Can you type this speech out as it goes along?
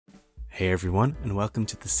Hey everyone, and welcome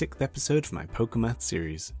to the 6th episode of my PokéMaths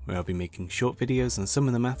series, where I'll be making short videos on some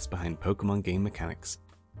of the maths behind Pokemon game mechanics.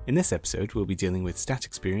 In this episode, we'll be dealing with Stat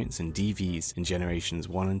Experience and DVs in Generations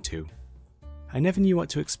 1 and 2. I never knew what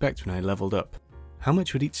to expect when I leveled up. How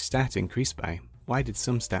much would each stat increase by? Why did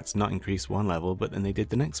some stats not increase one level but then they did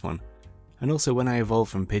the next one? And also, when I evolve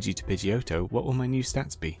from Pidgey to Pidgeotto, what will my new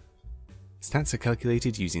stats be? Stats are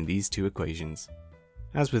calculated using these two equations.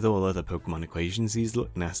 As with all other Pokemon equations, these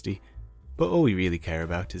look nasty, but all we really care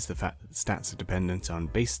about is the fact that the stats are dependent on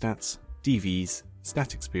base stats, DVs,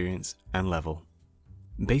 stat experience, and level.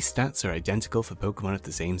 Base stats are identical for Pokemon of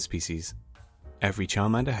the same species. Every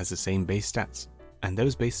Charmander has the same base stats, and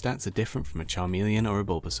those base stats are different from a Charmeleon or a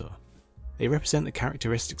Bulbasaur. They represent the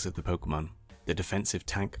characteristics of the Pokemon. The defensive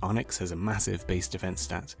tank Onix has a massive base defense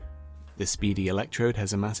stat. The speedy Electrode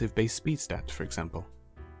has a massive base speed stat, for example.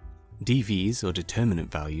 DVs, or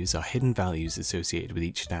determinant values, are hidden values associated with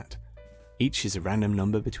each stat. Each is a random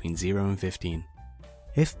number between 0 and 15.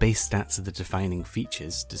 If base stats are the defining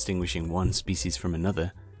features distinguishing one species from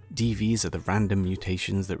another, DVs are the random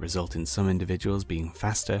mutations that result in some individuals being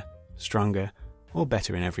faster, stronger, or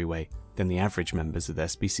better in every way than the average members of their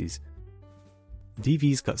species.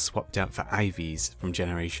 DVs got swapped out for IVs from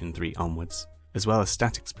Generation 3 onwards, as well as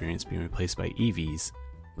Stat Experience being replaced by EVs,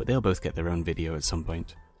 but they'll both get their own video at some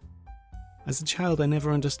point. As a child, I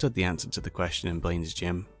never understood the answer to the question in Blaine's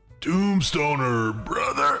gym. Tombstoner,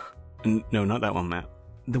 brother! No, not that one, Matt.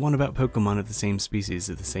 The one about Pokemon of the same species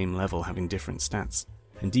at the same level having different stats,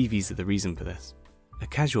 and DVs are the reason for this. A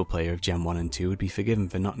casual player of Gen 1 and 2 would be forgiven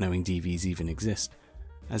for not knowing DVs even exist,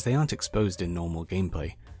 as they aren't exposed in normal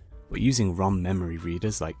gameplay, but using ROM memory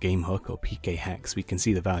readers like GameHook or PKHex we can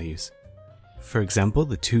see the values. For example,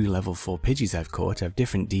 the two level 4 Pidgeys I've caught have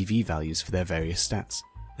different DV values for their various stats,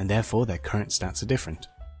 and therefore their current stats are different.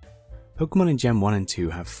 Pokemon in Gen 1 and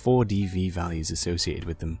 2 have 4 DV values associated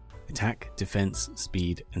with them: Attack, Defense,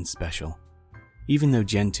 Speed, and Special. Even though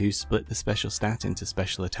Gen 2 split the special stat into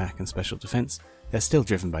Special Attack and Special Defense, they're still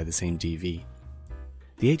driven by the same DV.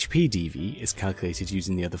 The HP DV is calculated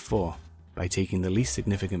using the other 4, by taking the least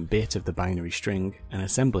significant bit of the binary string and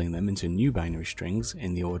assembling them into new binary strings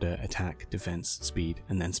in the order Attack, Defense, Speed,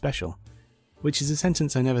 and then Special, which is a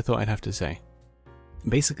sentence I never thought I'd have to say.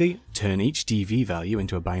 Basically, turn each DV value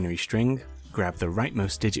into a binary string, grab the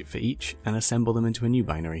rightmost digit for each, and assemble them into a new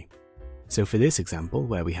binary. So for this example,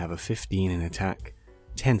 where we have a 15 in attack,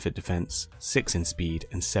 10 for defense, 6 in speed,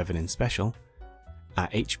 and 7 in special, our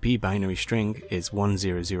HP binary string is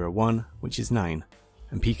 1001, which is 9,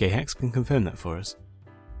 and PKHex can confirm that for us.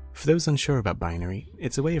 For those unsure about binary,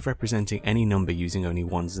 it's a way of representing any number using only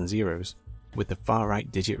 1s and 0s, with the far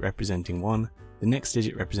right digit representing 1, the next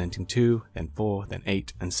digit representing 2, then 4, then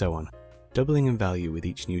 8, and so on, doubling in value with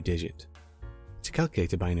each new digit. To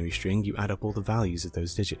calculate a binary string, you add up all the values of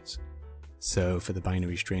those digits. So for the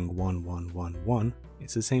binary string 1111,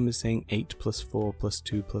 it's the same as saying 8 plus 4 plus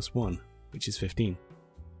 2 plus 1, which is 15.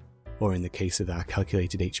 Or in the case of our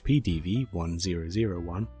calculated HP DV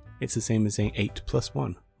 1001, it's the same as saying 8 plus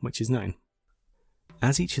 1, which is 9.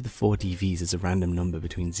 As each of the 4 DVs is a random number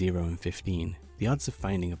between 0 and 15, the odds of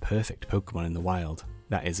finding a perfect Pokemon in the wild,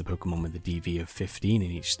 that is a Pokemon with a DV of 15 in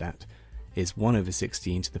each stat, is 1 over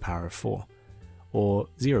 16 to the power of 4, or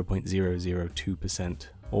 0.002%,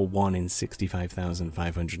 or 1 in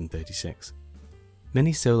 65,536.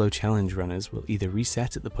 Many solo challenge runners will either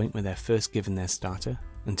reset at the point where they're first given their starter,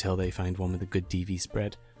 until they find one with a good DV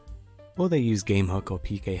spread, or they use GameHook or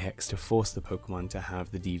PKHex to force the Pokemon to have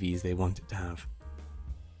the DVs they want it to have.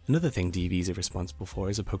 Another thing DVs are responsible for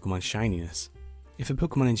is a Pokemon's shininess. If a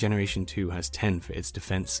Pokemon in Generation 2 has 10 for its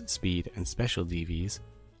defense, speed, and special DVs,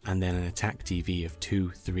 and then an attack DV of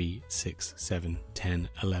 2, 3, 6, 7, 10,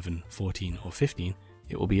 11, 14, or 15,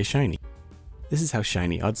 it will be a shiny. This is how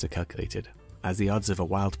shiny odds are calculated, as the odds of a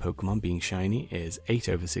wild Pokemon being shiny is 8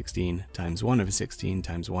 over 16 times 1 over 16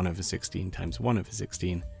 times 1 over 16 times 1 over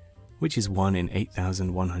 16, which is 1 in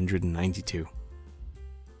 8,192.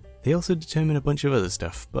 They also determine a bunch of other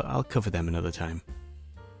stuff, but I'll cover them another time.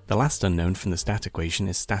 The last unknown from the stat equation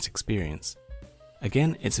is Stat Experience.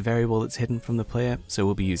 Again, it's a variable that's hidden from the player, so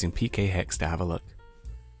we'll be using PKHex to have a look.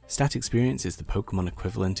 Stat Experience is the Pokemon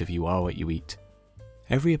equivalent of you are what you eat.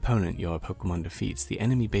 Every opponent your Pokemon defeats, the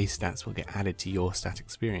enemy base stats will get added to your Stat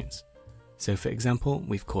Experience. So for example,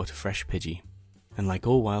 we've caught a fresh Pidgey, and like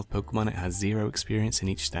all wild Pokemon it has 0 experience in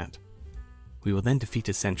each stat. We will then defeat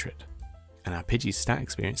a Sentret, and our Pidgey's Stat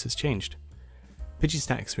Experience has changed. Pidgey's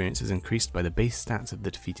Stat Experience is increased by the base stats of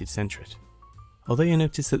the defeated Sentret, although you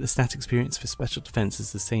notice that the Stat Experience for Special Defense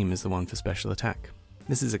is the same as the one for Special Attack.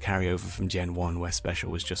 This is a carryover from Gen 1 where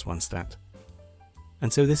Special was just one stat.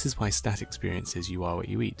 And so this is why stat experience is you are what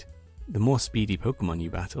you eat. The more speedy Pokemon you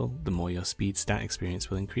battle, the more your speed stat experience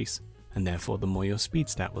will increase, and therefore the more your speed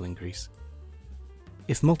stat will increase.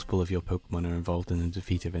 If multiple of your Pokemon are involved in the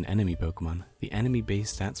defeat of an enemy Pokemon, the enemy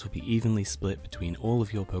base stats will be evenly split between all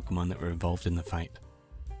of your Pokemon that were involved in the fight.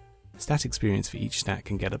 Stat experience for each stat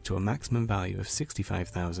can get up to a maximum value of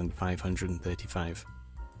 65,535.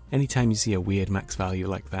 Anytime you see a weird max value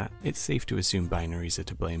like that, it's safe to assume binaries are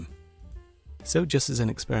to blame. So just as an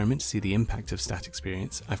experiment to see the impact of stat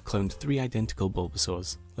experience, I've cloned 3 identical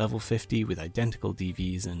Bulbasaurs, level 50 with identical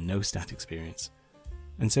DVs and no stat experience.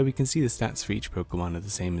 And so we can see the stats for each Pokemon are the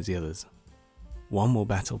same as the others. One will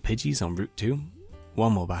battle Pidgeys on Route 2,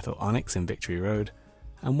 one will battle Onix in Victory Road,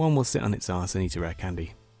 and one will sit on its arse and eat a rare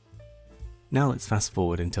candy. Now let's fast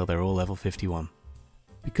forward until they're all level 51.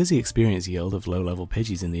 Because the experience yield of low-level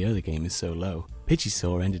Pidgeys in the early game is so low,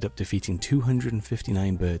 Pidgeysor ended up defeating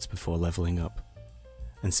 259 birds before leveling up.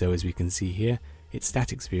 And so as we can see here, its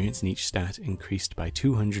stat experience in each stat increased by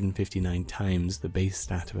 259 times the base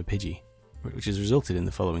stat of a Pidgey, which has resulted in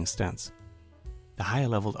the following stats. The higher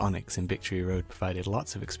leveled Onix in Victory Road provided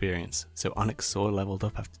lots of experience, so Onixor leveled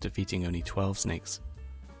up after defeating only 12 snakes.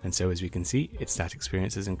 And so as we can see, its stat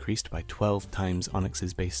experience has increased by 12 times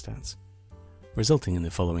Onix's base stats, resulting in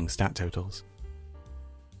the following stat totals.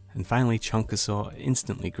 And finally, Chonkasaur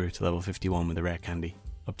instantly grew to level 51 with a rare candy,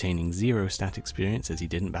 obtaining 0 stat experience as he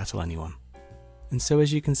didn't battle anyone. And so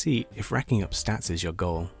as you can see, if racking up stats is your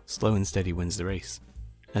goal, slow and steady wins the race,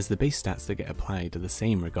 as the base stats that get applied are the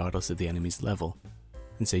same regardless of the enemy's level,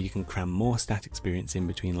 and so you can cram more stat experience in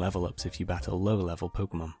between level ups if you battle low level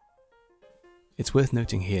Pokemon. It's worth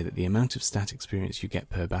noting here that the amount of stat experience you get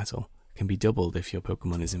per battle can be doubled if your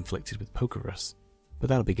Pokemon is inflicted with PokeRus, but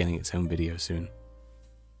that'll be getting its own video soon.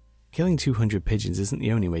 Killing 200 pigeons isn't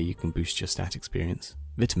the only way you can boost your stat experience.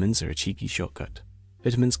 Vitamins are a cheeky shortcut.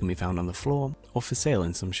 Vitamins can be found on the floor or for sale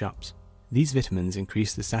in some shops. These vitamins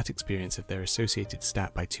increase the stat experience of their associated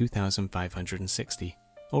stat by 2,560,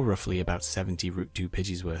 or roughly about 70 Route 2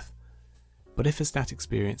 Pidgeys worth. But if a stat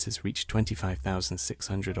experience has reached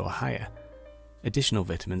 25,600 or higher, additional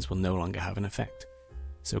vitamins will no longer have an effect.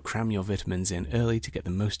 So cram your vitamins in early to get the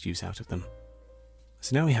most use out of them.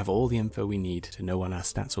 So now we have all the info we need to know when our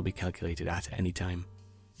stats will be calculated at any time.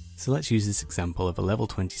 So let's use this example of a level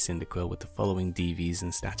 20 Cyndaquil with the following DVs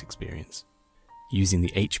and stat experience. Using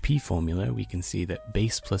the HP formula, we can see that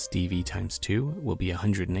base plus DV times 2 will be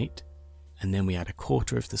 108, and then we add a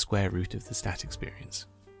quarter of the square root of the stat experience.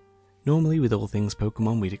 Normally with all things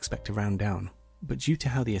Pokemon we'd expect to round down, but due to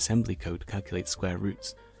how the assembly code calculates square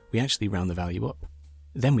roots, we actually round the value up.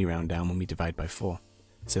 Then we round down when we divide by 4.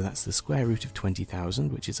 So that's the square root of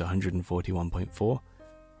 20,000, which is 141.4,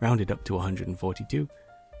 rounded up to 142,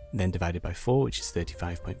 then divided by 4, which is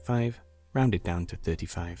 35.5, rounded down to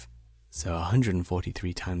 35. So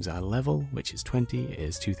 143 times our level, which is 20,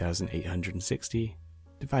 is 2,860,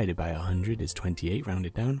 divided by 100 is 28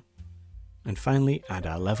 rounded down, and finally add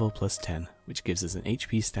our level plus 10, which gives us an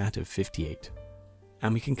HP stat of 58.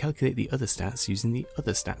 And we can calculate the other stats using the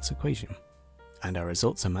other stats equation, and our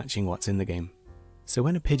results are matching what's in the game. So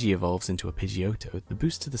when a Pidgey evolves into a Pidgeotto, the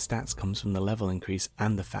boost to the stats comes from the level increase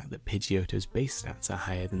and the fact that Pidgeotto's base stats are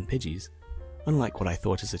higher than Pidgey's, unlike what I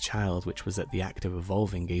thought as a child, which was that the act of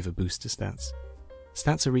evolving gave a boost to stats.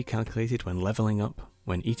 Stats are recalculated when leveling up,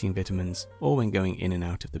 when eating vitamins, or when going in and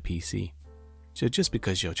out of the PC. So just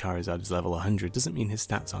because your Charizard is level 100 doesn't mean his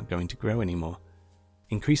stats aren't going to grow anymore.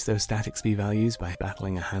 Increase those Stat Exp values by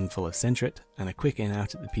battling a handful of Sentret and a quick in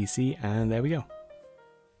out at the PC, and there we go.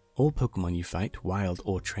 All Pokemon you fight, wild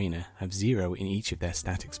or trainer, have 0 in each of their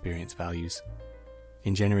stat experience values.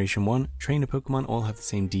 In Generation 1, trainer Pokemon all have the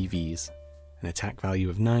same DVs, an attack value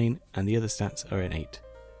of 9, and the other stats are an 8.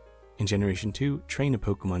 In Generation 2, trainer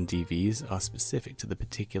Pokemon DVs are specific to the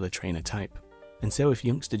particular trainer type, and so if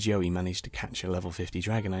youngster Joey managed to catch a level 50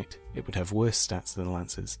 Dragonite, it would have worse stats than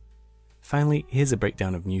Lance's. Finally, here's a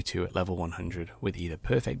breakdown of Mewtwo at level 100, with either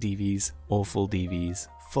perfect DVs, awful DVs,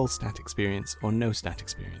 full stat experience, or no stat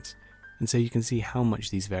experience, and so you can see how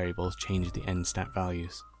much these variables change the end stat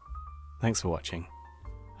values. Thanks for watching.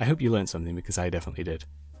 I hope you learned something because I definitely did.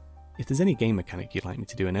 If there's any game mechanic you'd like me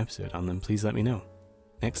to do an episode on, then please let me know.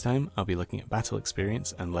 Next time, I'll be looking at battle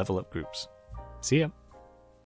experience and level up groups. See ya!